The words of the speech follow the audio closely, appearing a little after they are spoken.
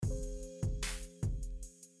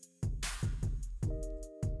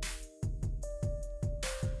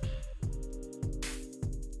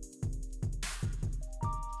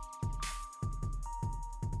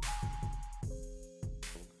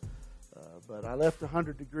but I left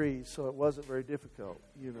 100 degrees, so it wasn't very difficult,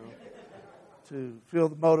 to feel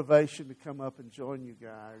the motivation to come up and join you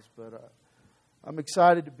guys. But I'm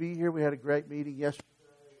excited to be here. We had a great meeting yesterday.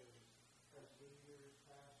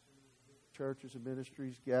 Churches and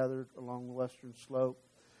ministries gathered along the western slope.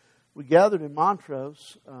 We gathered in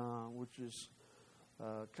Montrose, which has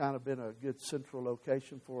kind of been a good central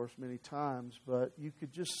location for us many times, but you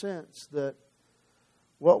could just sense that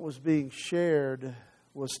what was being shared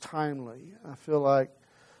was timely. I feel like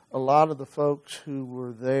a lot of the folks who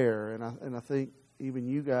were there, and I think even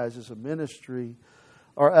you guys as a ministry,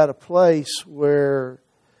 are at a place where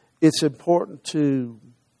it's important to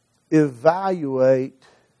evaluate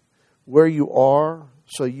where you are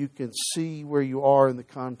so you can see where you are in the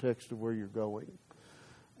context of where you're going.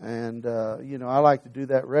 And, I like to do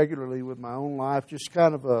that regularly with my own life, just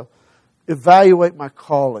kind of evaluate my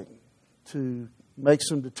calling, to make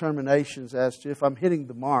some determinations as to if I'm hitting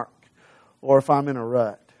the mark or if I'm in a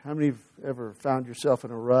rut. How many have ever found yourself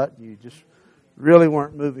in a rut and you just really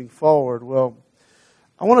weren't moving forward? Well,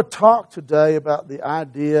 I want to talk today about the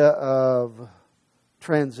idea of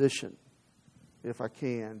transition, if I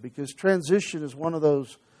can, because transition is one of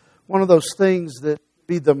those things that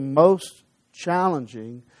be the most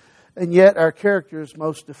challenging, and yet our character is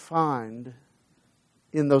most defined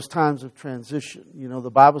in those times of transition.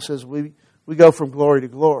 The Bible says we go from glory to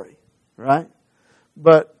glory, right?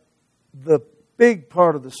 But the big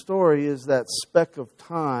part of the story is that speck of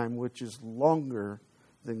time, which is longer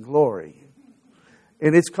than glory.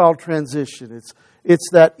 And it's called transition. It's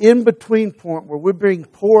that in-between point where we're being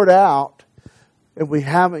poured out and we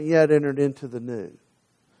haven't yet entered into the new.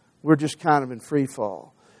 We're just kind of in free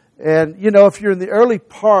fall. And, if you're in the early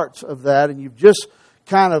parts of that and you've just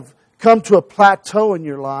kind of come to a plateau in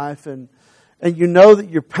your life and you know that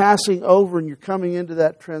you're passing over and you're coming into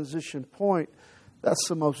that transition point, that's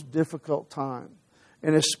the most difficult time.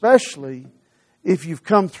 And especially if you've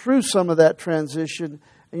come through some of that transition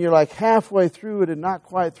and you're like halfway through it and not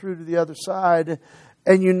quite through to the other side,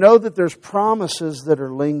 and you know that there's promises that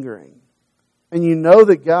are lingering. And you know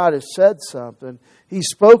that God has said something. He's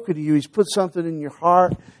spoken to you. He's put something in your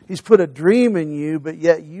heart. He's put a dream in you, but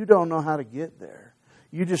yet you don't know how to get there.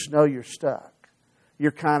 You just know you're stuck.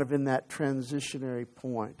 You're kind of in that transitionary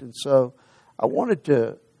point. And so I wanted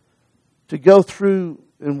to go through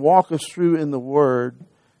and walk us through in the Word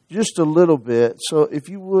just a little bit. So if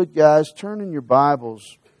you would, guys, turn in your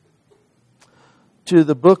Bibles to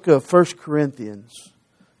the book of 1 Corinthians,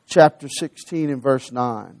 chapter 16 and verse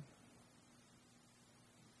 9.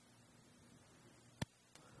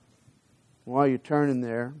 While you're turning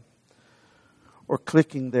there, or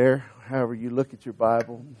clicking there, however you look at your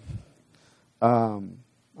Bible, I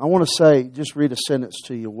want to say, just read a sentence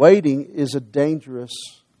to you. Waiting is a dangerous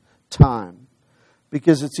time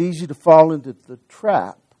because it's easy to fall into the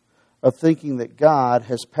trap of thinking that God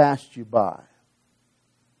has passed you by,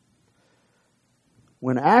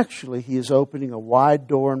 when actually He is opening a wide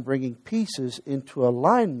door and bringing pieces into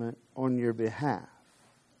alignment on your behalf.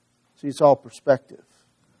 See, it's all perspective.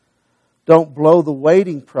 Don't blow the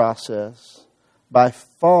waiting process by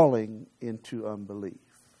falling into unbelief.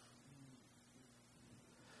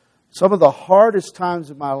 Some of the hardest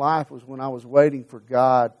times of my life was when I was waiting for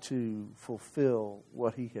God to fulfill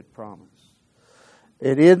what He had promised.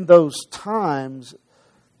 And in those times,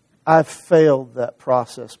 I've failed that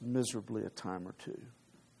process miserably a time or two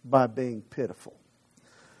by being pitiful,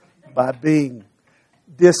 by being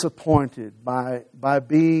disappointed, by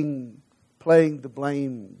playing the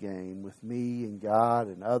blame game with me and God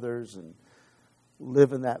and others and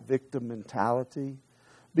living that victim mentality.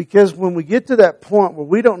 Because when we get to that point where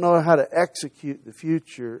we don't know how to execute the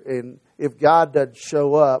future, and if God doesn't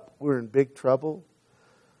show up, we're in big trouble.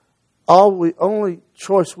 Only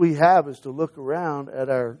choice we have is to look around at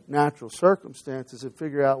our natural circumstances and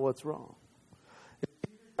figure out what's wrong. It's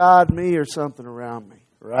God, me, or something around me,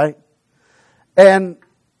 right? And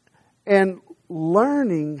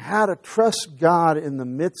learning how to trust God in the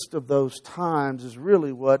midst of those times is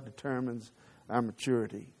really what determines our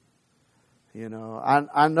maturity.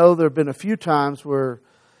 I know there have been a few times where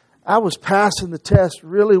I was passing the test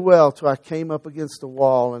really well till I came up against the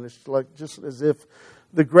wall, and it's like just as if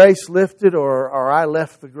the grace lifted or I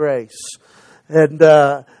left the grace. And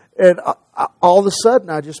all of a sudden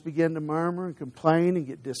I just began to murmur and complain and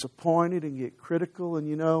get disappointed and get critical,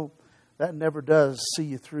 and that never does see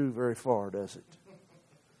you through very far, does it?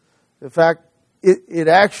 In fact, it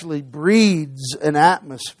actually breeds an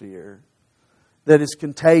atmosphere that is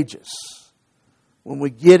contagious when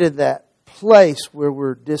we get in that place where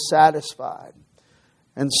we're dissatisfied.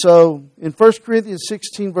 And so in 1 Corinthians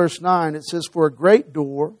 16 verse 9 it says, "For a great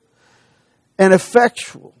door An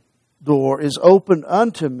effectual door is opened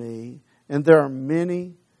unto me, and there are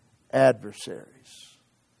many adversaries.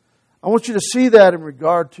 I want you to see that in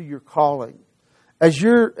regard to your calling. As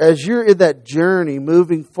you're in that journey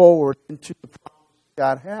moving forward into the promise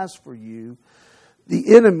God has for you,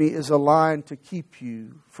 the enemy is aligned to keep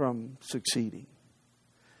you from succeeding.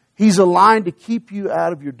 He's aligned to keep you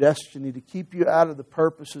out of your destiny, to keep you out of the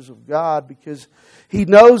purposes of God, because he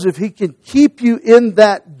knows if he can keep you in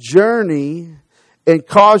that journey and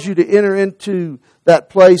cause you to enter into that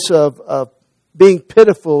place of being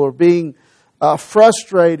pitiful or being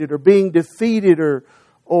frustrated or being defeated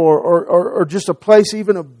or just a place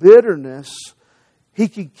even of bitterness, he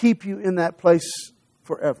can keep you in that place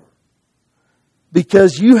forever.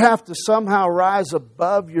 Because you have to somehow rise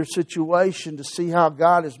above your situation to see how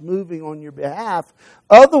God is moving on your behalf.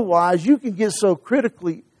 Otherwise, you can get so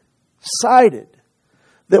critically sighted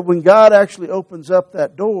that when God actually opens up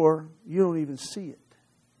that door, you don't even see it.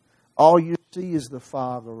 All you see is the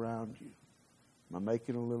fog around you. Am I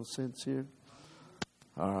making a little sense here?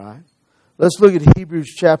 All right. Let's look at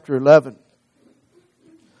Hebrews chapter 11.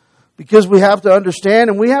 Because we have to understand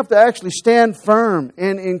and we have to actually stand firm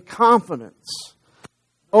and in confidence,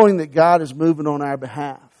 knowing that God is moving on our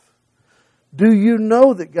behalf. Do you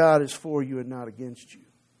know that God is for you and not against you?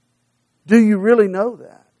 Do you really know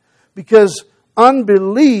that? Because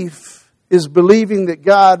unbelief is believing that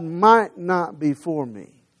God might not be for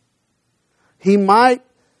me. He might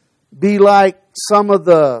be like some of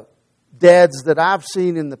the dads that I've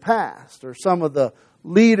seen in the past, or some of the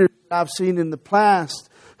leaders that I've seen in the past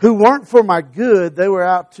who weren't for my good. They were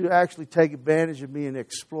out to actually take advantage of me and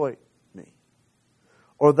exploit me.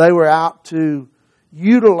 Or they were out to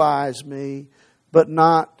utilize me, but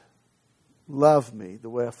not love me the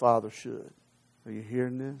way a father should. Are you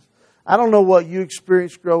hearing this? I don't know what you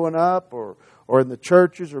experienced growing up or in the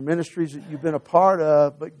churches or ministries that you've been a part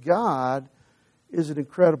of, but God is an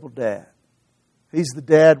incredible dad. He's the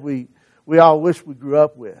dad we all wish we grew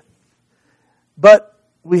up with. But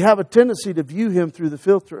we have a tendency to view Him through the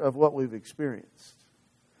filter of what we've experienced.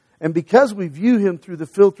 And because we view Him through the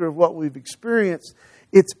filter of what we've experienced,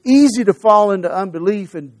 it's easy to fall into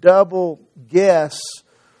unbelief and double guess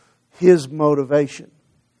His motivation.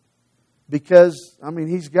 Because,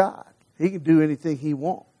 He's God. He can do anything He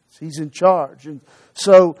wants. He's in charge. And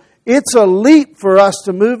so it's a leap for us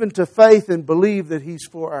to move into faith and believe that He's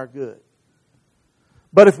for our good.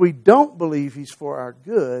 But if we don't believe He's for our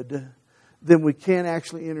good, then we can't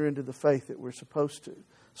actually enter into the faith that we're supposed to.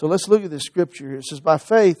 So let's look at this scripture here. It says, by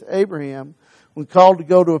faith, Abraham, when called to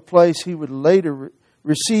go to a place he would later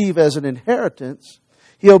receive as an inheritance,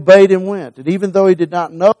 he obeyed and went. And even though he did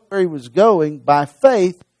not know where he was going, by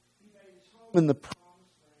faith, he made his home in the promised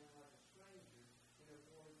land like a stranger in a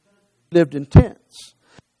foreign country. He lived in tents,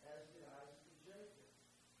 as did Isaac and Jacob,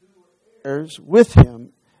 who were heirs with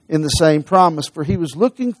him in the same promise. For he was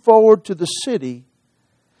looking forward to the city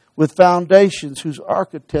with foundations, whose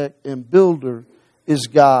architect and builder is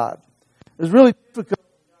God. It's really difficult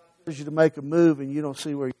when God tells you to make a move and you don't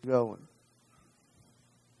see where you're going.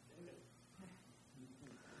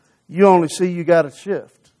 You only see you got to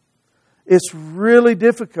shift. It's really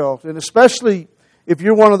difficult, and especially if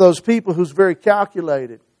you're one of those people who's very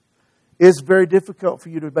calculated, it's very difficult for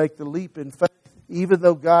you to make the leap in faith, even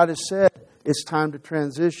though God has said it's time to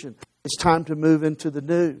transition. It's time to move into the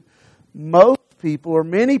new. Most people, or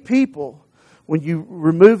many people, when you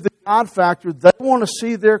remove the God factor, they want to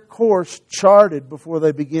see their course charted before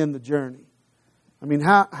they begin the journey.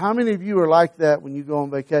 How many of you are like that when you go on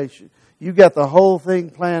vacation? You got the whole thing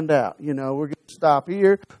planned out. We're going to stop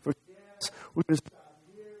here for gas. We're going to stop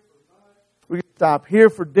here for lunch. We're going to stop here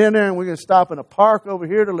for dinner, and we're going to stop in a park over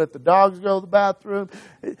here to let the dogs go to the bathroom.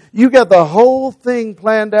 You got the whole thing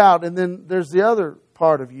planned out, and then there's the other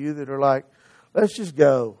part of you that are like, let's just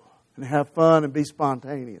go and have fun and be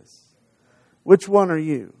spontaneous. Which one are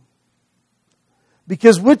you?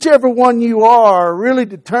 Because whichever one you are really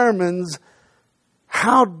determines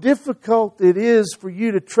how difficult it is for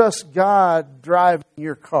you to trust God driving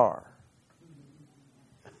your car.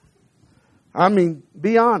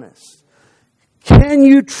 Be honest. Can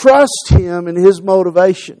you trust Him in His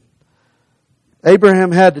motivation?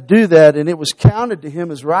 Abraham had to do that, and it was counted to him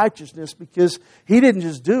as righteousness because he didn't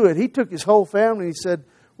just do it. He took his whole family and he said,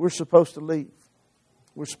 we're supposed to leave.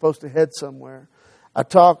 We're supposed to head somewhere. I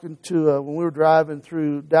talked to, when we were driving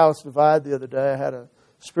through Dallas Divide the other day, I had a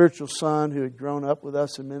spiritual son who had grown up with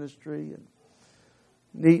us in ministry. And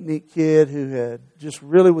neat kid who had just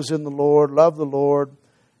really was in the Lord, loved the Lord,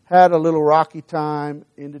 had a little rocky time,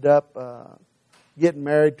 ended up getting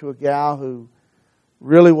married to a gal who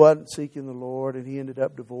really wasn't seeking the Lord, and he ended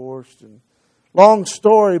up divorced. And Long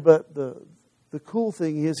story, but the cool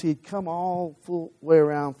thing is he'd come all full way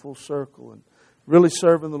around, full circle, and really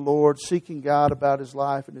serving the Lord, seeking God about his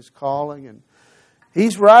life and his calling. And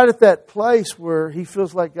he's right at that place where he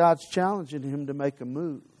feels like God's challenging him to make a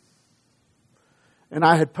move. And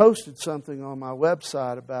I had posted something on my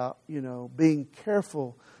website about, being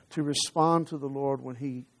careful to respond to the Lord when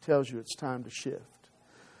he tells you it's time to shift.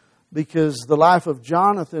 Because the life of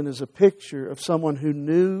Jonathan is a picture of someone who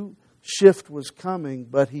knew shift was coming,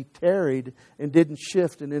 but he tarried and didn't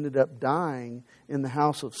shift and ended up dying in the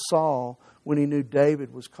house of Saul when he knew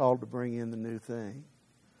David was called to bring in the new thing.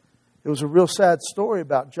 It was a real sad story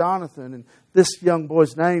about Jonathan, and this young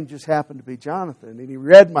boy's name just happened to be Jonathan. And he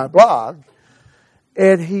read my blog,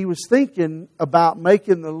 and he was thinking about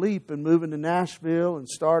making the leap and moving to Nashville and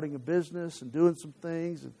starting a business and doing some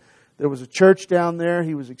things. And there was a church down there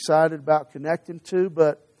he was excited about connecting to,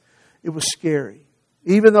 but it was scary.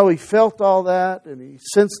 Even though he felt all that and he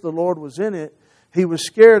sensed the Lord was in it, he was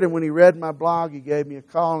scared. And when he read my blog, he gave me a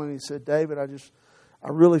call and he said, David, I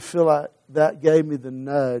really feel like that gave me the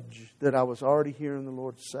nudge that I was already hearing the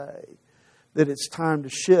Lord say, that it's time to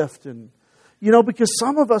shift. And, because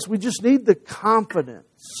some of us, we just need the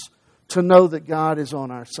confidence to know that God is on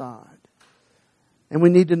our side. And we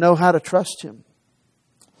need to know how to trust Him.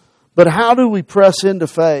 But how do we press into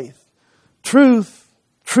faith? True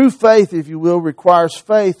faith, if you will, requires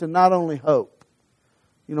faith and not only hope.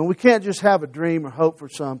 We can't just have a dream or hope for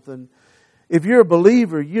something. If you're a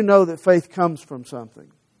believer, you know that faith comes from something.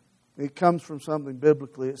 It comes from something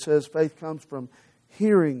biblically. It says faith comes from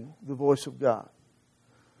hearing the voice of God.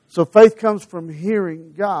 So faith comes from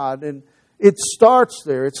hearing God, and it starts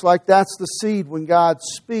there. It's like that's the seed. When God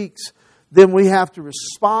speaks, then we have to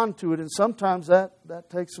respond to it, and sometimes that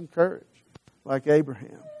takes some courage, like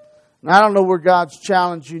Abraham. And I don't know where God's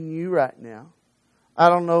challenging you right now. I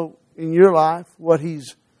don't know in your life what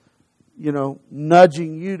He's,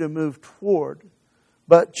 nudging you to move toward.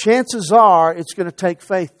 But chances are it's going to take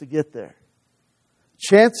faith to get there.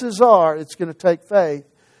 Chances are it's going to take faith.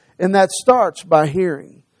 And that starts by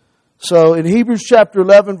hearing. So in Hebrews chapter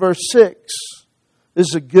 11, verse 6, this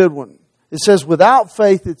is a good one. It says, without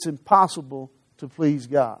faith it's impossible to please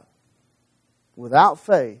God. Without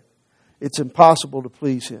faith it's impossible to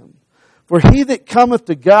please Him. For he that cometh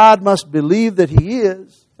to God must believe that He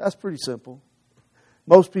is. That's pretty simple.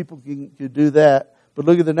 Most people can do that. But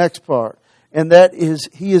look at the next part. And that is,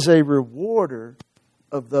 He is a rewarder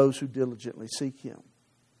of those who diligently seek Him.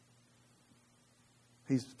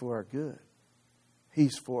 He's for our good.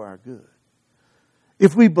 He's for our good.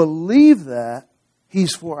 If we believe that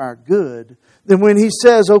He's for our good, then when He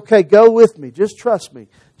says, okay, go with me, just trust me,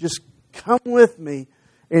 just come with me,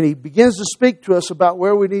 and He begins to speak to us about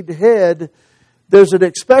where we need to head, there's an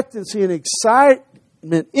expectancy and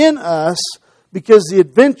excitement in us because the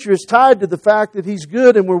adventure is tied to the fact that He's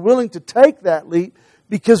good, and we're willing to take that leap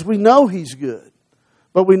because we know He's good.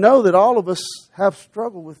 But we know that all of us have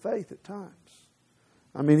struggled with faith at times.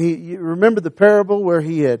 I mean, you remember the parable where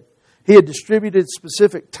he had distributed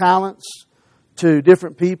specific talents to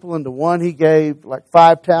different people, and to one he gave like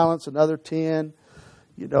 5 talents, another 10,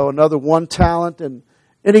 another 1 talent, and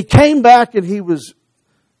he came back and he was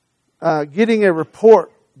getting a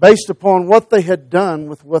report based upon what they had done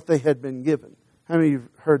with what they had been given. How many of you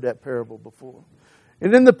have heard that parable before?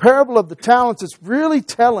 And in the parable of the talents, it's really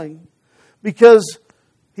telling because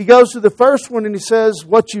he goes to the first one and he says,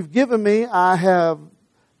 what you've given me, I have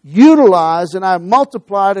utilized and I have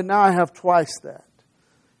multiplied, and now I have twice that.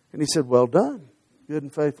 And he said, well done, good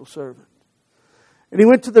and faithful servant. And he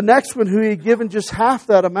went to the next one who he had given just half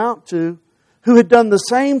that amount to, who had done the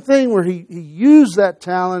same thing where he used that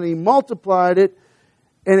talent, he multiplied it,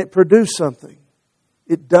 and it produced something.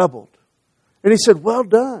 It doubled. And he said, well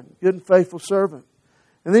done, good and faithful servant.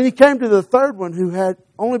 And then he came to the third one who had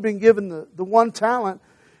only been given the 1 talent.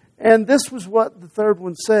 And this was what the third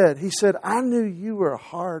one said. He said, I knew you were a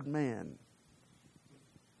hard man.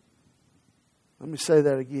 Let me say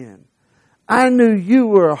that again. I knew you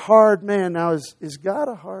were a hard man. Now, is God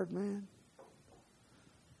a hard man?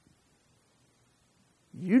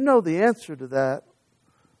 You know the answer to that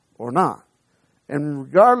or not. And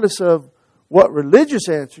regardless of what religious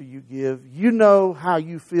answer you give, you know how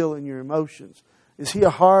you feel in your emotions. Is He a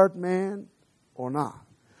hard man or not?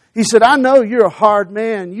 He said, I know you're a hard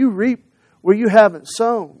man. You reap where you haven't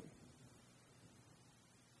sown.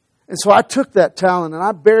 And so I took that talent and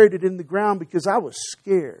I buried it in the ground because I was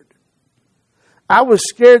scared. I was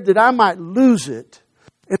scared that I might lose it,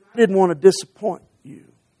 and I didn't want to disappoint you.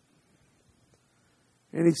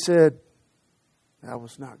 And he said, that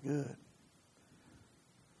was not good.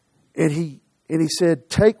 And he said,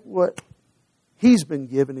 take what He's been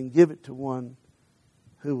given and give it to one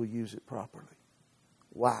who will use it properly.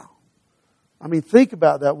 Wow. I mean, think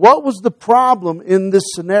about that. What was the problem in this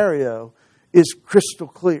scenario is crystal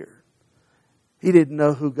clear. He didn't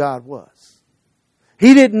know who God was.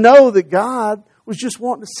 He didn't know that God was just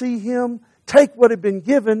wanting to see him take what had been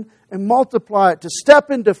given and multiply it, to step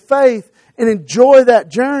into faith and enjoy that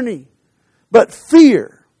journey. But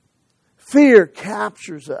fear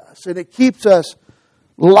captures us, and it keeps us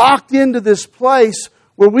locked into this place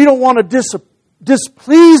where we don't want to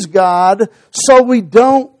displease God, so we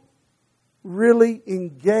don't really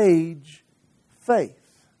engage faith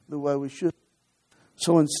the way we should.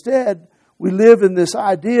 So instead, we live in this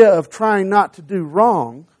idea of trying not to do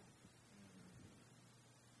wrong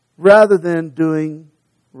rather than doing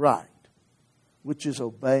right, which is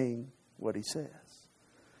obeying what He says.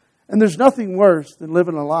 And there's nothing worse than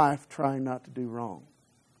living a life trying not to do wrong.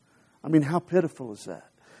 I mean, how pitiful is that?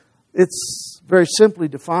 It's very simply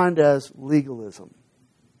defined as legalism.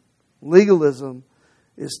 Legalism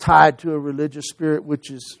is tied to a religious spirit which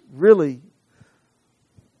is really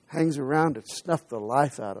hangs around to snuff the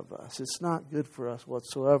life out of us. It's not good for us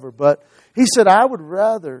whatsoever. But He said, I would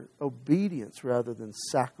rather obedience rather than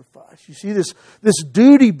sacrifice. You see, this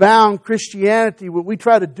duty-bound Christianity where we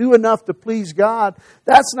try to do enough to please God,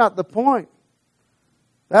 that's not the point.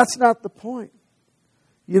 That's not the point.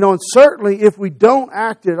 You know, and certainly if we don't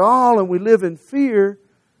act at all and we live in fear,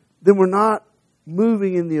 then we're not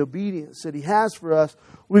moving in the obedience that He has for us.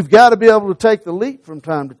 We've got to be able to take the leap from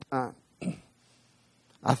time to time.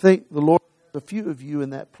 I think the Lord has a few of you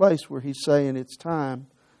in that place where He's saying it's time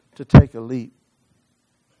to take a leap.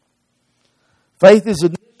 Faith is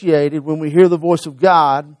initiated when we hear the voice of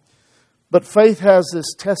God, but faith has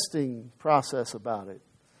this testing process about it.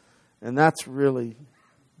 And that's really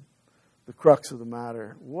the crux of the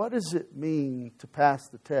matter. What does it mean to pass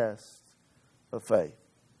the test of faith?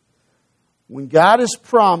 When God has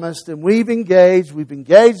promised and we've engaged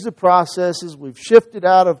the processes, we've shifted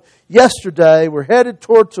out of yesterday, we're headed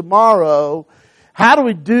toward tomorrow. How do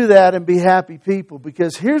we do that and be happy people?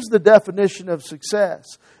 Because here's the definition of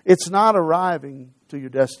success. It's not arriving to your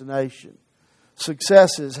destination.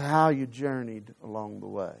 Success is how you journeyed along the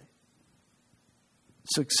way.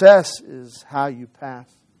 Success is how you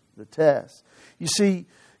pass the test. You see,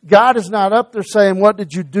 God is not up there saying, what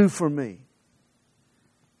did you do for me?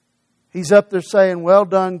 He's up there saying, well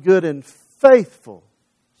done, good and faithful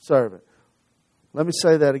servant. Let me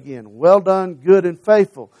say that again. Well done, good and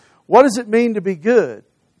faithful. What does it mean to be good?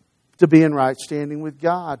 To be in right standing with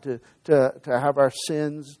God, to have our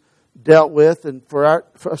sins dealt with, and for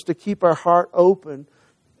us to keep our heart open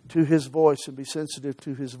to His voice and be sensitive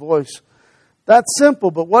to His voice. That's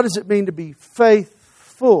simple, but what does it mean to be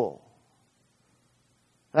faithful?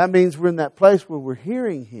 That means we're in that place where we're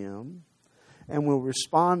hearing Him and we're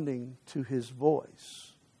responding to His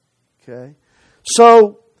voice. Okay?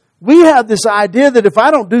 So, we have this idea that if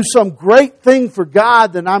I don't do some great thing for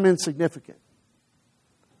God, then I'm insignificant.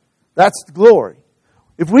 That's the glory.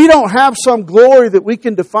 If we don't have some glory that we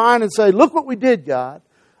can define and say, look what we did, God.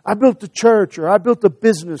 I built a church, or I built a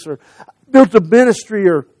business, or I built a ministry,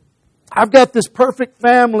 or I've got this perfect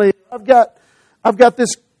family. I've got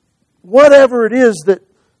this whatever it is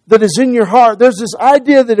that is in your heart. There's this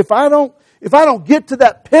idea that if I don't get to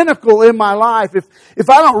that pinnacle in my life, if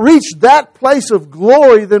I don't reach that place of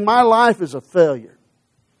glory, then my life is a failure.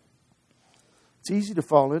 It's easy to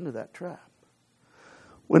fall into that trap.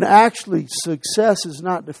 When actually success is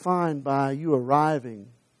not defined by you arriving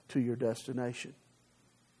to your destination.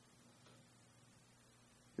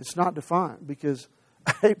 It's not defined because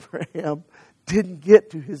Abraham didn't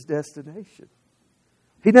get to his destination.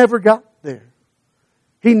 He never got there.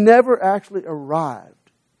 He never actually arrived.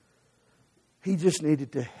 He just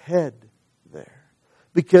needed to head there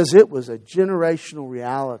because it was a generational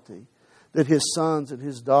reality that his sons and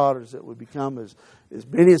his daughters that would become as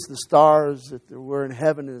many as the stars that there were in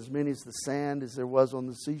heaven and as many as the sand as there was on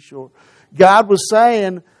the seashore. God was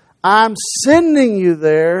saying, I'm sending you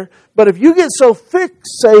there, but if you get so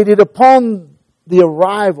fixated upon the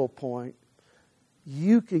arrival point,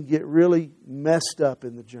 you can get really messed up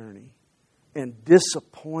in the journey and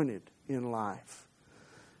disappointed in life.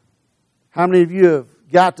 How many of you have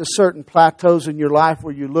got to certain plateaus in your life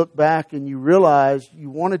where you look back and you realize you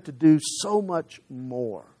wanted to do so much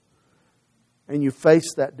more? And you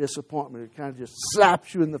face that disappointment. It kind of just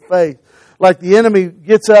slaps you in the face. Like the enemy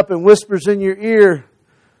gets up and whispers in your ear,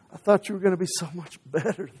 I thought you were going to be so much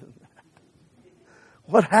better than that.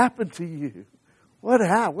 What happened to you? What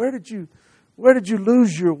happened? Where did you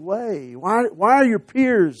lose your way? Why are your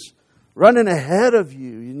peers running ahead of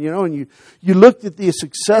you. And, and you looked at the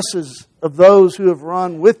successes of those who have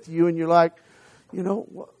run with you, and you're like,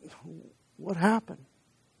 what happened?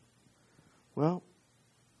 Well,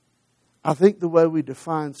 I think the way we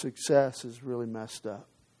define success is really messed up.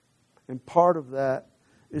 And part of that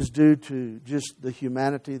is due to just the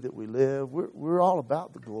humanity that we live. We're all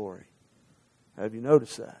about the glory. Have you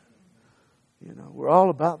noticed that? We're all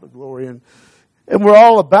about the glory. And we're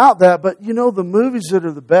all about that. But, the movies that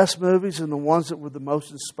are the best movies and the ones that we're the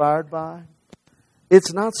most inspired by,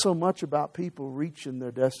 it's not so much about people reaching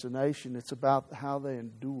their destination. It's about how they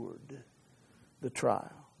endured the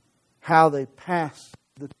trial, how they passed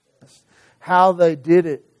the test, how they did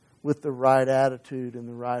it with the right attitude and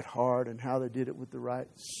the right heart, and how they did it with the right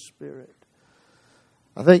spirit.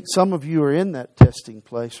 I think some of you are in that testing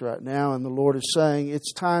place right now, and the Lord is saying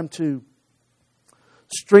it's time to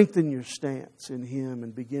strengthen your stance in Him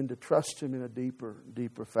and begin to trust Him in a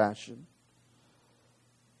deeper fashion.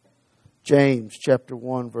 James chapter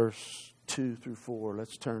 1, verse 2 through 4.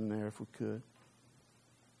 Let's turn there if we could.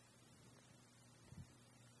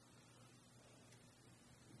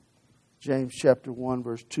 James chapter 1,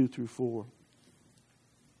 verse 2 through 4.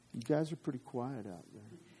 You guys are pretty quiet out there.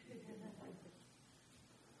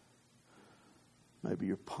 Maybe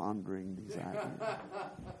you're pondering these ideas.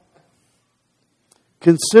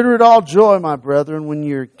 Consider it all joy, my brethren, when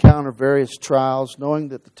you encounter various trials, knowing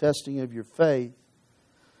that the testing of your faith,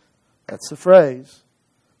 that's the phrase,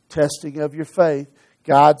 testing of your faith.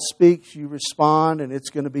 God speaks, you respond, and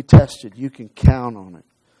it's going to be tested. You can count on it.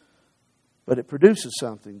 But it produces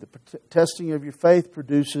something. The testing of your faith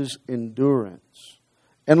produces endurance.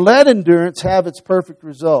 And let endurance have its perfect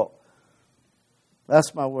result.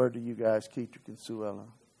 That's my word to you guys, Keitra Consuela.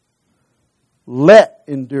 Let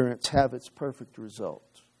endurance have its perfect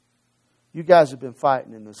result. You guys have been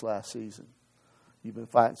fighting in this last season. You've been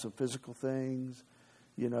fighting some physical things.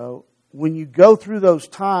 When you go through those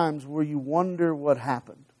times where you wonder what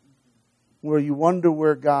happened, where you wonder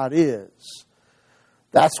where God is,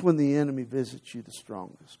 that's when the enemy visits you the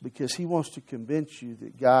strongest, because he wants to convince you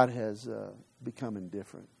that God has become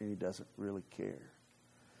indifferent and He doesn't really care.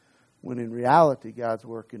 When in reality, God's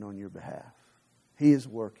working on your behalf. He is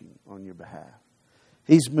working on your behalf.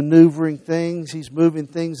 He's maneuvering things. He's moving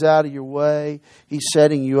things out of your way. He's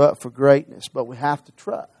setting you up for greatness. But we have to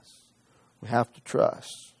trust. We have to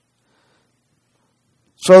trust.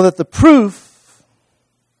 So that the proof,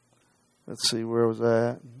 let's see, where was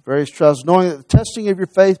that? Various trials, knowing that the testing of your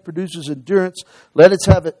faith produces endurance, let it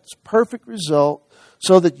have its perfect result,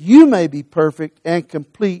 so that you may be perfect and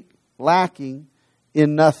complete, lacking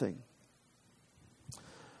in nothing.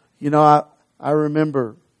 I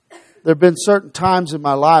remember there have been certain times in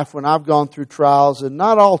my life when I've gone through trials, and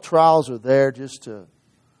not all trials are there just to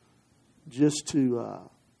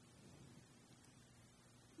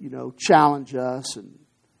challenge us. And,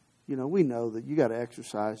 we know that you got to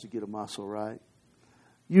exercise to get a muscle, right?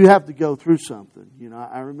 You have to go through something.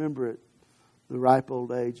 I remember at the ripe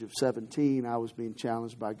old age of 17, I was being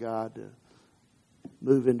challenged by God to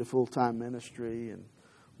move into full-time ministry. And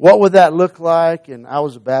what would that look like? And I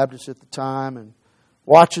was a Baptist at the time, and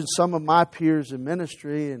watching some of my peers in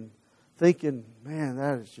ministry and thinking, man,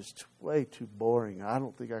 that is just way too boring. I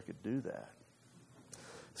don't think I could do that.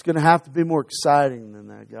 It's going to have to be more exciting than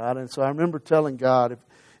that, God. And so I remember telling God,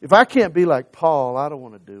 if I can't be like Paul, I don't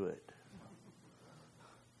want to do it.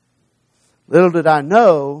 Little did I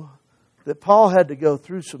know that Paul had to go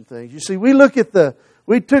through some things. You see, we look at the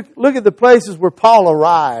places where Paul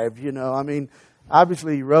arrived.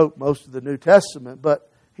 Obviously he wrote most of the New Testament,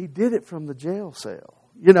 but he did it from the jail cell.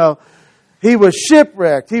 He was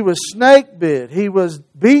shipwrecked. He was snake bit. He was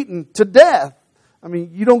beaten to death.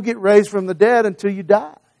 You don't get raised from the dead until you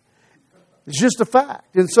die. It's just a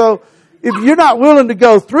fact. And so if you're not willing to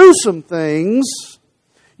go through some things,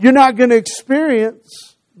 you're not going to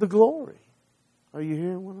experience the glory. Are you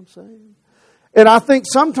hearing what I'm saying? And I think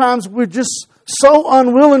sometimes we're just so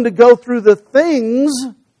unwilling to go through the things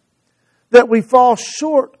that we fall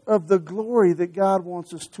short of the glory that God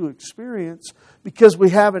wants us to experience, because we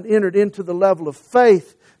haven't entered into the level of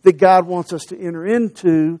faith that God wants us to enter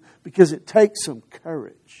into, because it takes some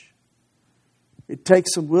courage. It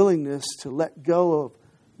takes some willingness to let go of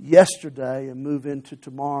yesterday and move into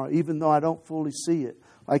tomorrow, even though I don't fully see it.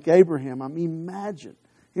 Like Abraham, imagine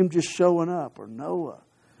him just showing up, or Noah.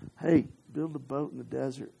 Hey, build a boat in the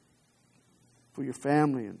desert for your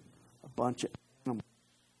family and a bunch of animals.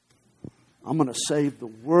 I'm going to save the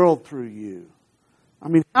world through you.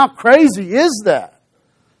 How crazy is that?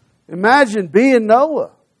 Imagine being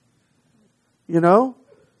Noah. Am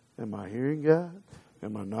I hearing God?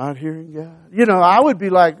 Am I not hearing God? I would be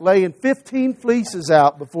like laying 15 fleeces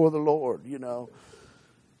out before the Lord,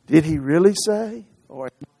 Did He really say? Or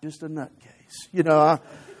am I just a nutcase?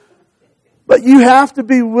 But you have to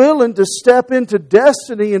be willing to step into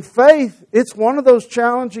destiny and faith. It's one of those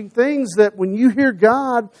challenging things that when you hear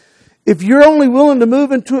God, if you're only willing to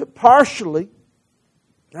move into it partially,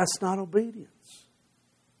 that's not obedience.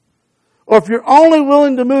 Or if you're only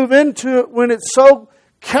willing to move into it when it's so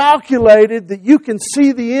calculated that you can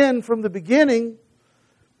see the end from the beginning,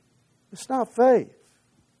 it's not faith.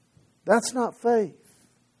 That's not faith.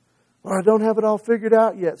 Well, I don't have it all figured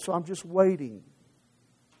out yet, so I'm just waiting.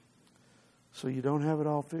 So you don't have it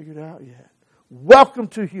all figured out yet. Welcome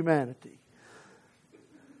to humanity.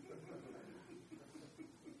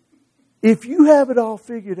 If you have it all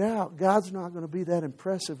figured out, God's not going to be that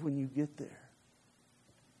impressive when you get there.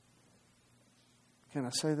 Can I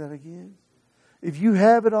say that again? If you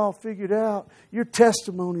have it all figured out, your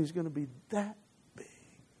testimony is going to be that big.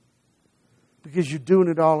 Because you're doing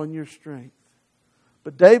it all in your strength.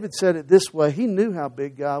 But David said it this way. He knew how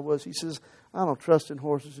big God was. He says, I don't trust in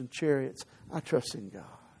horses and chariots. I trust in God.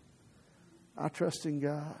 I trust in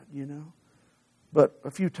God, But a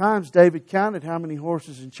few times David counted how many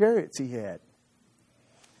horses and chariots he had.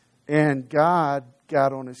 And God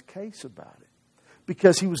got on his case about it.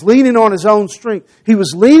 Because he was leaning on his own strength. He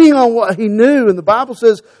was leaning on what he knew. And the Bible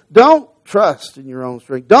says, don't trust in your own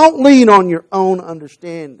strength. Don't lean on your own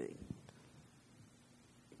understanding.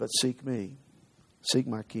 But seek me. Seek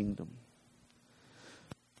my kingdom.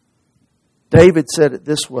 David said it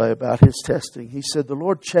this way about his testing. He said, the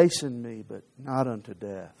Lord chastened me, but not unto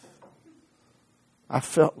death. I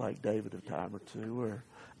felt like David a time or two where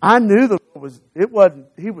I knew the Lord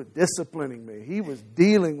he was disciplining me. He was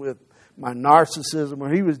dealing with my narcissism, or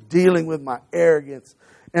He was dealing with my arrogance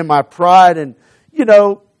and my pride. And,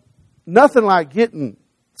 nothing like getting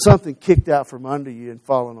something kicked out from under you and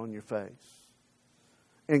falling on your face.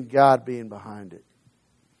 And God being behind it.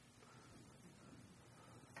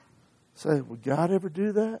 Say, would God ever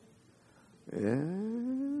do that?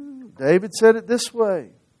 Yeah. David said it this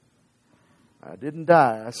way. I didn't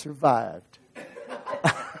die, I survived.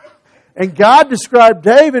 And God described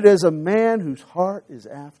David as a man whose heart is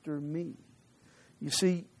after me. You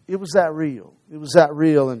see, it was that real. It was that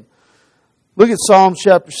real. And look at Psalm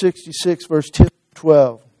chapter 66, verse 10 to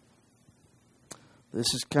 12.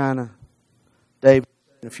 This is kind of David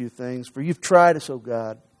saying a few things. For you've tried us, O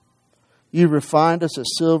God. You refined us as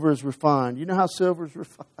silver is refined. You know how silver is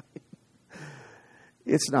refined?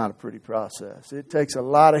 It's not a pretty process. It takes a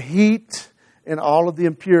lot of heat, and all of the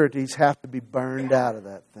impurities have to be burned out of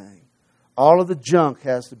that thing. All of the junk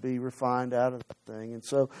has to be refined out of that thing. And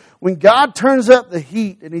so when God turns up the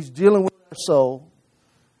heat and He's dealing with our soul,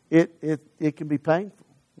 it can be painful.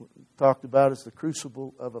 Talked about as the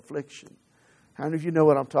crucible of affliction. How many of you know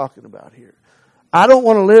what I'm talking about here? I don't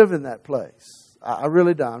want to live in that place. I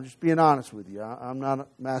really don't. I'm just being honest with you. I'm not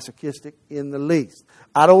masochistic in the least.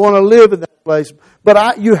 I don't want to live in that place.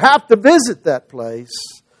 But you have to visit that place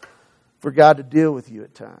for God to deal with you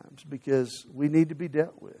at times, because we need to be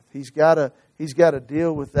dealt with. He's got to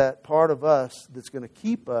deal with that part of us that's going to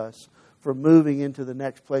keep us from moving into the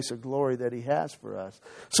next place of glory that He has for us.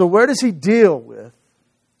 So where does He deal with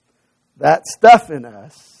that stuff in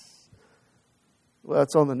us? Well,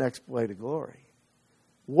 it's on the next way to glory.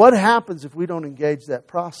 What happens if we don't engage that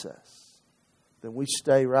process? Then we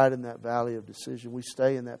stay right in that valley of decision. We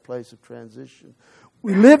stay in that place of transition.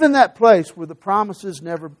 We live in that place where the promises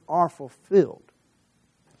never are fulfilled.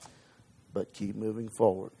 But keep moving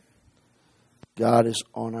forward. God is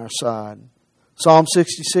on our side. Psalm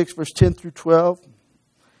 66, verse 10 through 12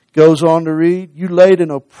 goes on to read, you laid an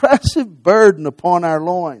oppressive burden upon our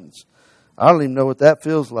loins. I don't even know what that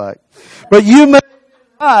feels like. But you made it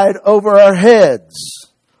ride over our heads.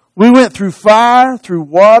 We went through fire, through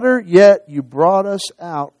water, yet you brought us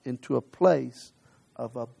out into a place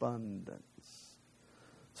of abundance.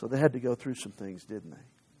 So they had to go through some things, didn't they?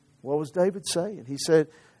 What was David saying? He said,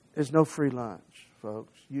 there's no free lunch,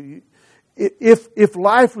 folks. If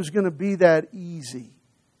life was going to be that easy,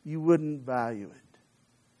 you wouldn't value it.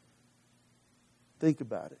 Think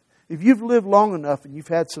about it. If you've lived long enough and you've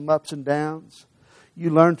had some ups and downs, you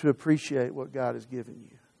learn to appreciate what God has given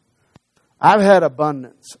you. I've had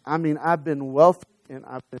abundance. I've been wealthy and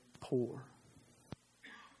I've been poor.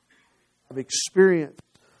 I've experienced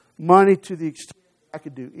money to the extent I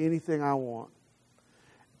could do anything I want.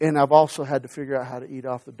 And I've also had to figure out how to eat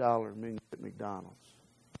off the dollar at McDonald's.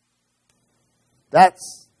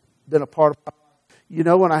 That's been a part of my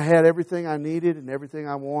life. When I had everything I needed and everything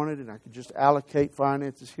I wanted and I could just allocate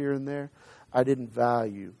finances here and there, I didn't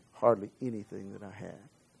value hardly anything that I had.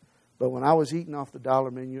 But when I was eating off the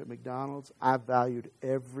dollar menu at McDonald's, I valued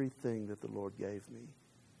everything that the Lord gave me.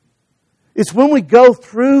 It's when we go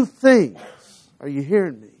through things, are you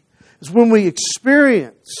hearing me? It's when we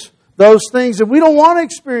experience those things, and we don't want to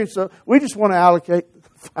experience those. We just want to allocate.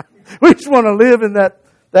 We just want to live in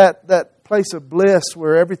that place of bliss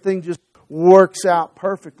where everything just works out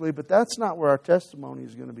perfectly. But that's not where our testimony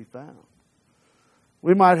is going to be found.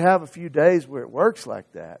 We might have a few days where it works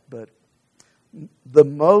like that, but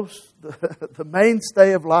the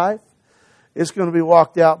mainstay of life is going to be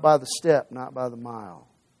walked out by the step, not by the mile.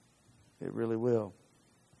 It really will.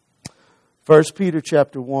 1 Peter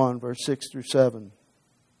chapter 1, verse 6 through 7.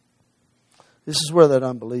 This is where that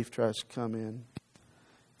unbelief tries to come in.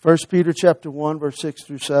 1 Peter chapter 1, verse 6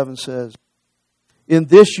 through 7 says, "In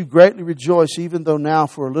this you greatly rejoice, even though now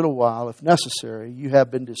for a little while, if necessary, you have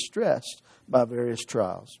been distressed by various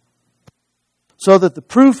trials. So that the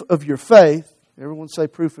proof of your faith," everyone say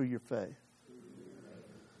proof of your faith.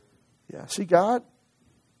 Yeah, see, God,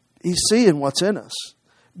 He's seeing what's in us.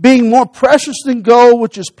 "Being more precious than gold,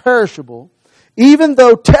 which is perishable, even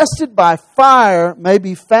though tested by fire, may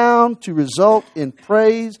be found to result in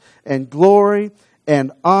praise and glory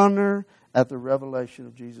and honor at the revelation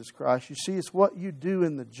of Jesus Christ." You see, it's what you do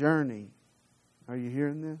in the journey, are you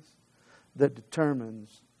hearing this, that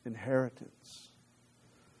determines inheritance.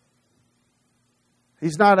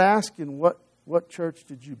 He's not asking what church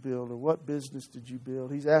did you build or what business did you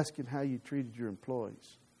build. He's asking how you treated your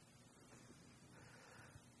employees.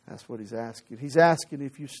 That's what He's asking. He's asking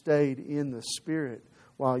if you stayed in the Spirit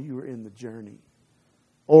while you were in the journey.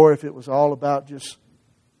 Or if it was all about just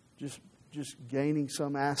gaining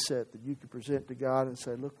some asset that you could present to God and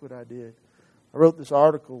say, "Look what I did." I wrote this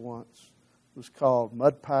article once. It was called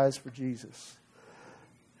 "Mud Pies for Jesus."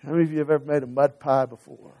 How many of you have ever made a mud pie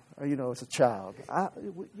before? As a child.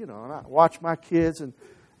 And I watch my kids and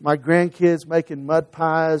my grandkids making mud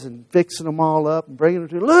pies and fixing them all up and bringing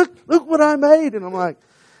them to, look what I made. And I'm like,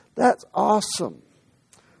 that's awesome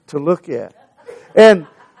to look at. And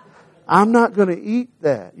I'm not going to eat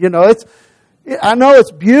that. I know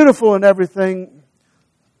it's beautiful and everything.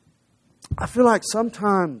 I feel like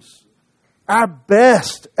sometimes our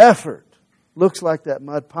best effort looks like that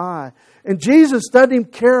mud pie. And Jesus doesn't even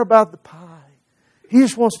care about the pie. He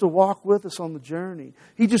just wants to walk with us on the journey.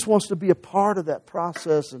 He just wants to be a part of that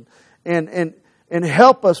process and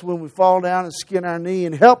help us when we fall down and skin our knee,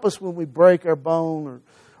 and help us when we break our bone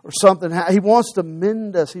or something. He wants to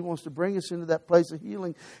mend us. He wants to bring us into that place of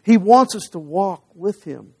healing. He wants us to walk with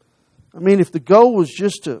Him. I mean, if the goal was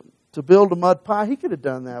just to build a mud pie, He could have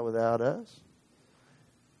done that without us.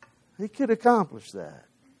 He could accomplish that,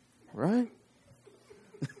 right?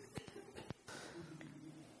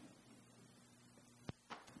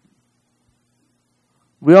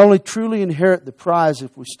 We only truly inherit the prize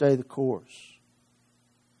if we stay the course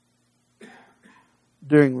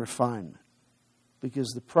during refinement. Because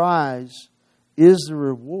the prize is the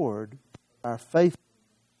reward of our faith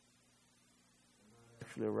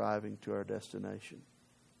actually arriving to our destination.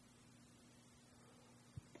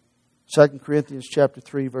 2 Corinthians chapter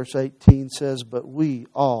 3, verse 18 says, "But we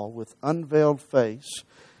all, with unveiled face,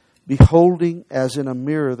 beholding as in a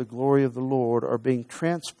mirror the glory of the Lord, are being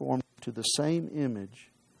transformed to the same image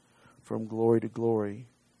from glory to glory,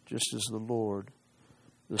 just as the Lord,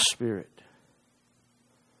 the Spirit."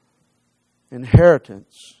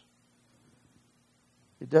 Inheritance,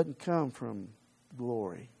 it doesn't come from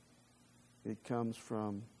glory. It comes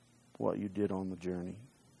from what you did on the journey.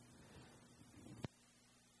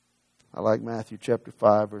 I like Matthew chapter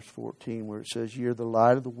 5, verse 14, where it says, "Ye are the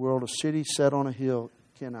light of the world. A city set on a hill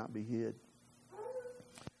cannot be hid.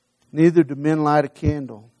 Neither do men light a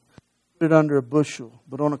candle, put it under a bushel,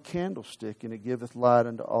 but on a candlestick, and it giveth light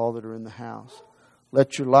unto all that are in the house.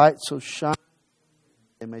 Let your light so shine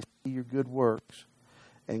that they may see your good works,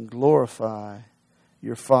 and glorify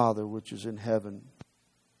your Father which is in heaven."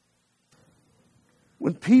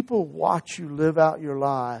 When people watch you live out your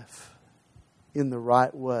life in the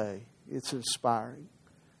right way, it's inspiring.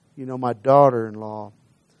 My daughter-in-law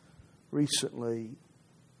recently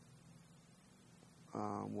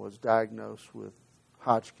was diagnosed with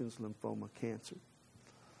Hodgkin's lymphoma cancer.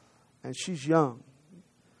 And she's young.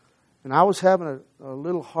 And I was having a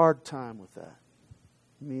little hard time with that.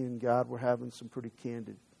 Me and God were having some pretty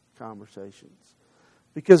candid conversations.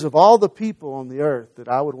 Because of all the people on the earth that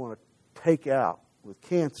I would want to take out with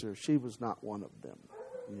cancer, she was not one of them.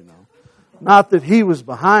 Not that He was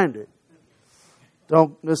behind it.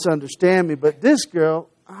 Don't misunderstand me. But this girl,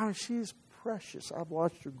 she's precious. I've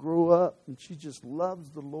watched her grow up, and she just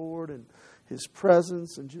loves the Lord and His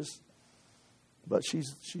presence, and just But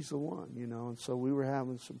she's the one, you know. And so we were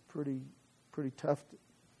having some pretty tough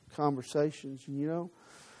conversations. And, you know,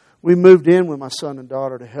 we moved in with my son and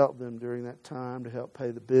daughter to help them during that time, to help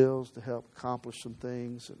pay the bills, to help accomplish some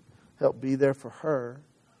things, and help be there for her.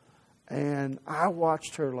 And I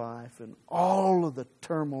watched her life and all of the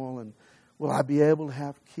turmoil and will I be able to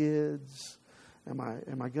have kids? Am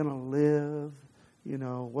I going to live? You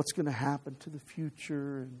know, what's going to happen to the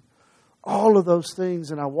future? And all of those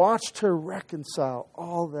things. And I watched her reconcile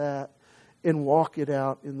all that and walk it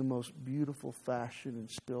out in the most beautiful fashion and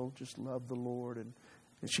still just love the Lord. And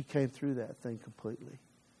she came through that thing completely.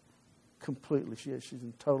 Completely. She's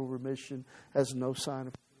in total remission, has no sign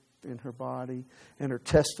of in her body, and her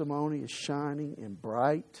testimony is shining and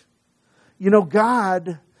bright. You know,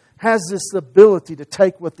 God has this ability to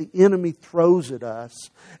take what the enemy throws at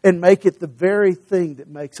us and make it the very thing that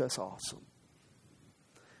makes us awesome.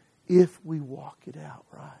 If we walk it out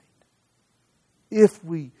right. If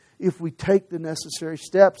we take the necessary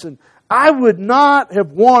steps. And I would not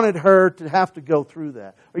have wanted her to have to go through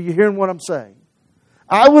that. Are you hearing what I'm saying?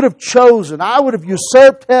 I would have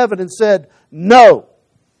usurped heaven and said, no.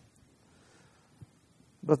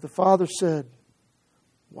 But the Father said,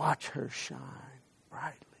 watch her shine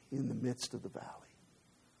brightly in the midst of the valley.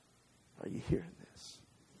 Are you hearing this?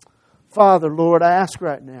 Father, Lord, I ask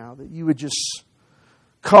right now that you would just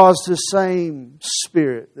cause this same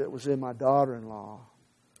spirit that was in my daughter-in-law,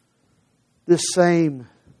 this same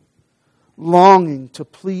longing to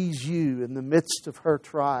please you in the midst of her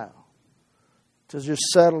trial, to just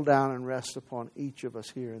settle down and rest upon each of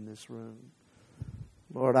us here in this room.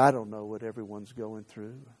 Lord, I don't know what everyone's going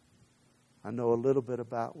through. I know a little bit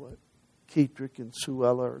about what Keetrick and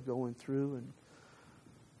Suella are going through. And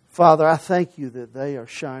Father, I thank you that they are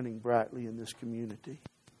shining brightly in this community.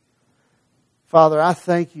 Father, I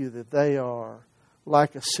thank you that they are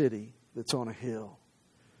like a city that's on a hill.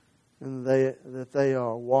 And that they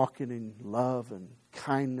are walking in love and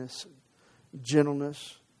kindness and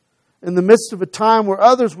gentleness. In the midst of a time where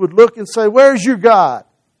others would look and say, where's your God?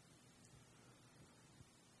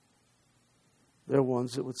 There are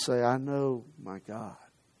ones that would say, I know my God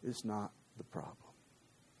is not the problem.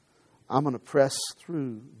 I'm going to press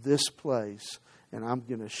through this place and I'm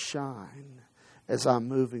going to shine as I'm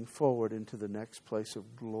moving forward into the next place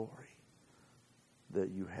of glory that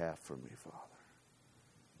you have for me, Father.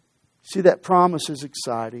 See, that promise is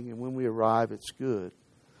exciting, and when we arrive, it's good.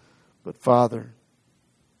 But Father,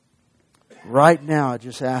 right now I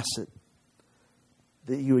just ask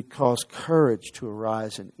that you would cause courage to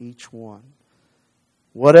arise in each one.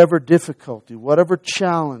 Whatever difficulty, whatever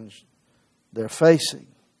challenge they're facing,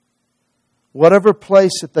 whatever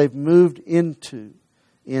place that they've moved into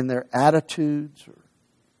in their attitudes or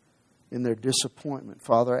in their disappointment,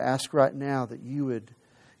 Father, I ask right now that you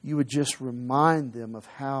would just remind them of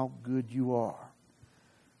how good you are.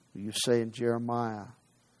 You say in Jeremiah,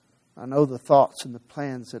 I know the thoughts and the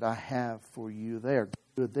plans that I have for you. They are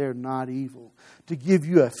good, they're not evil, to give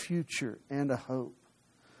you a future and a hope.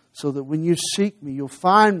 So that when you seek me, you'll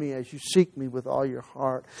find me as you seek me with all your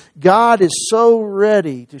heart. God is so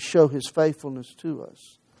ready to show His faithfulness to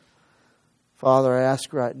us. Father, I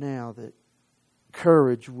ask right now that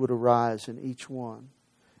courage would arise in each one.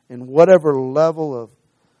 In whatever level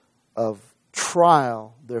of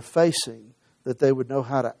trial they're facing, that they would know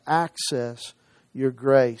how to access your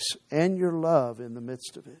grace and your love in the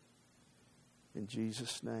midst of it. In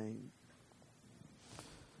Jesus' name.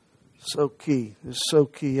 So key. This is so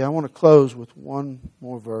key. I want to close with one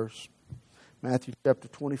more verse. Matthew chapter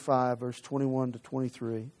 25, verse 21 to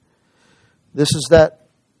 23. This is the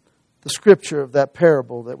scripture of that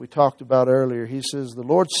parable that we talked about earlier. He says, the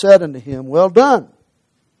Lord said unto him, well done.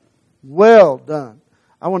 Well done.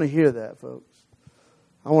 I want to hear that, folks.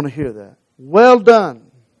 I want to hear that. Well done,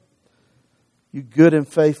 you good and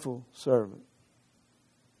faithful servant.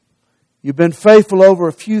 You've been faithful over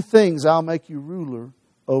a few things. I'll make you ruler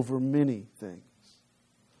over many things.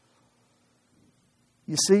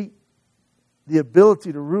 You see, the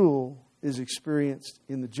ability to rule is experienced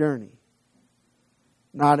in the journey,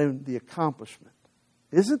 not in the accomplishment.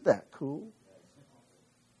 Isn't that cool?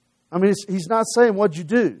 I mean, he's not saying what'd you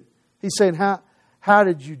do. He's saying how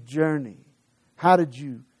did you journey? How did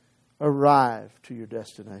you arrive to your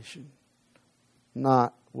destination?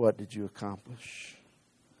 Not what did you accomplish.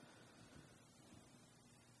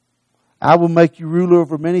 I will make you ruler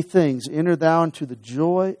over many things. Enter thou into the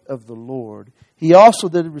joy of the Lord. He also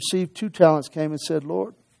that had received 2 talents came and said,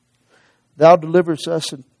 Lord, thou deliverest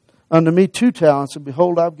us unto me 2 talents, and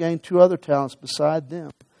behold, I've gained 2 other talents beside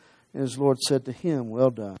them. And his Lord said to him,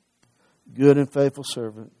 well done, good and faithful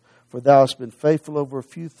servant. For thou hast been faithful over a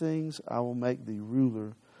few things, I will make thee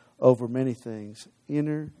ruler over many things.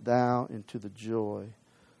 Enter thou into the joy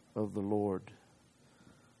of the Lord.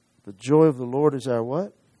 The joy of the Lord is our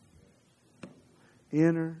what?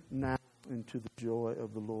 Enter now into the joy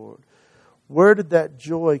of the Lord. Where did that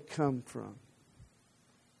joy come from?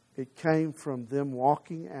 It came from them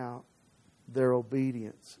walking out their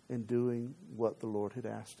obedience and doing what the Lord had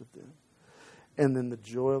asked of them. And then the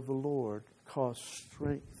joy of the Lord caused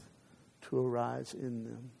strength to arise in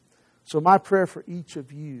them. So my prayer for each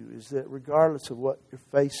of you is that regardless of what you're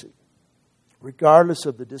facing, regardless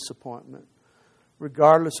of the disappointment,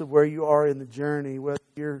 regardless of where you are in the journey, whether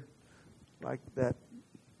you're like that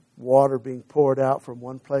water being poured out from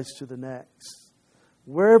one place to the next,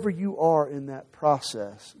 wherever you are in that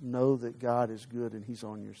process, know that God is good and He's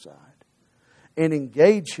on your side. And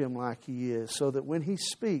engage Him like He is, so that when He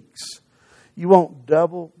speaks, you won't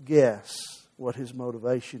double guess what His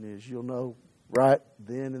motivation is. You'll know right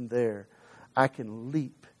then and there, I can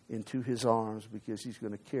leap into His arms because He's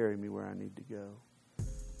going to carry me where I need to go.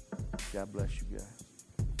 God bless you guys.